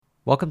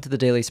Welcome to the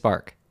Daily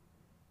Spark.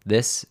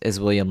 This is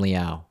William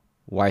Liao,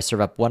 where I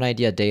serve up one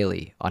idea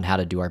daily on how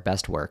to do our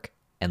best work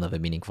and live a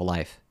meaningful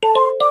life.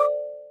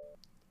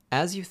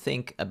 As you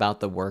think about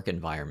the work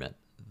environment,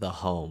 the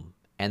home,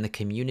 and the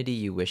community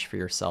you wish for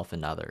yourself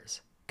and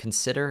others,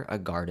 consider a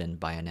garden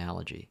by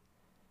analogy.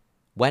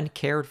 When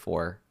cared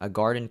for, a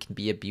garden can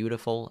be a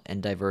beautiful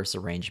and diverse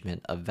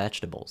arrangement of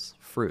vegetables,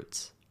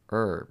 fruits,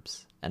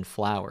 herbs, and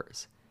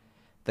flowers.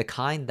 The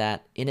kind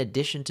that, in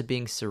addition to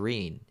being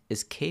serene,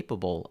 is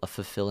capable of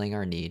fulfilling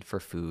our need for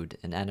food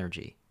and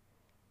energy.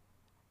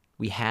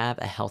 We have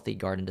a healthy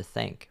garden to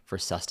thank for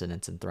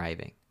sustenance and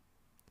thriving.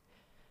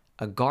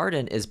 A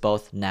garden is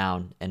both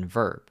noun and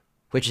verb,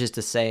 which is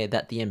to say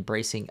that the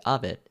embracing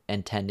of it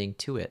and tending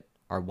to it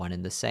are one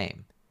and the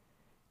same.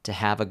 To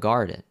have a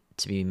garden,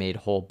 to be made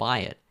whole by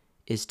it,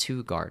 is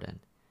to garden,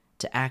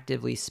 to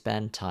actively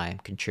spend time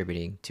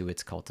contributing to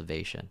its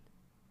cultivation.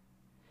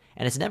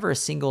 And it's never a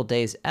single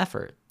day's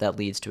effort that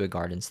leads to a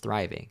garden's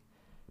thriving,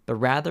 but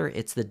rather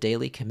it's the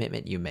daily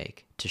commitment you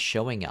make to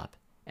showing up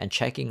and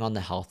checking on the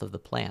health of the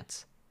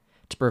plants,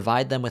 to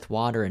provide them with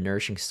water and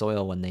nourishing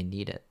soil when they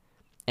need it,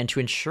 and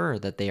to ensure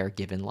that they are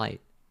given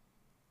light.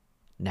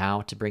 Now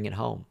to bring it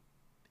home.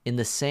 In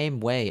the same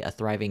way a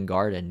thriving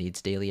garden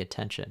needs daily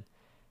attention,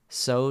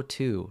 so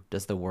too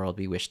does the world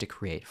we wish to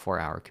create for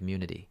our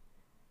community.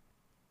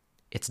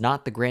 It's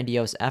not the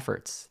grandiose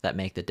efforts that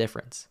make the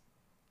difference.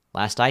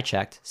 Last I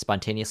checked,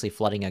 spontaneously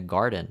flooding a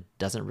garden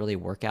doesn't really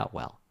work out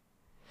well.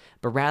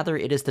 But rather,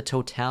 it is the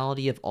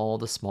totality of all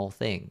the small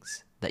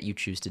things that you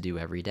choose to do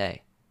every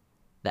day.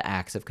 The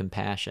acts of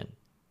compassion,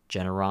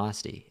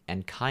 generosity,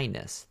 and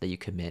kindness that you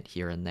commit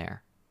here and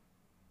there.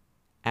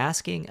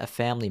 Asking a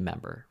family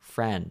member,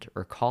 friend,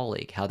 or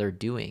colleague how they're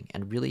doing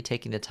and really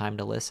taking the time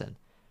to listen.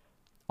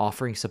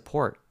 Offering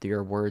support through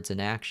your words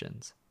and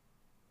actions.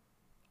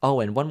 Oh,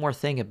 and one more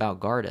thing about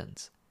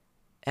gardens.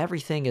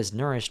 Everything is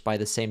nourished by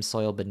the same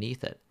soil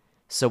beneath it,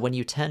 so when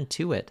you tend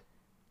to it,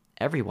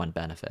 everyone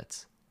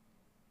benefits.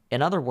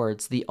 In other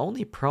words, the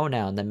only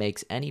pronoun that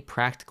makes any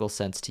practical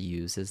sense to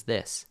use is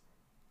this: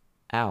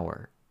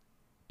 our.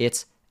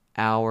 It's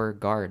our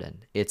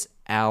garden. It's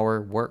our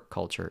work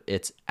culture.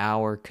 It's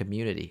our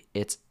community.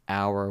 It's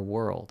our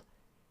world.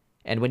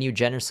 And when you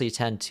generously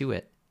tend to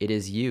it, it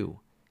is you,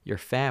 your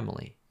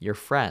family, your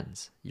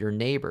friends, your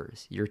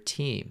neighbors, your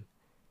team,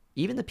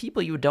 even the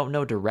people you don't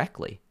know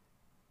directly,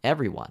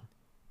 everyone,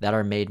 that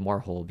are made more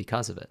whole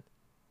because of it.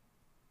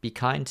 Be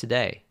kind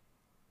today.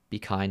 Be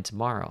kind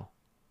tomorrow.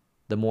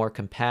 The more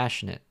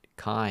compassionate,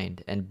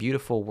 kind, and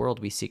beautiful world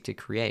we seek to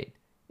create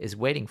is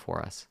waiting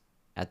for us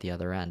at the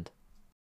other end.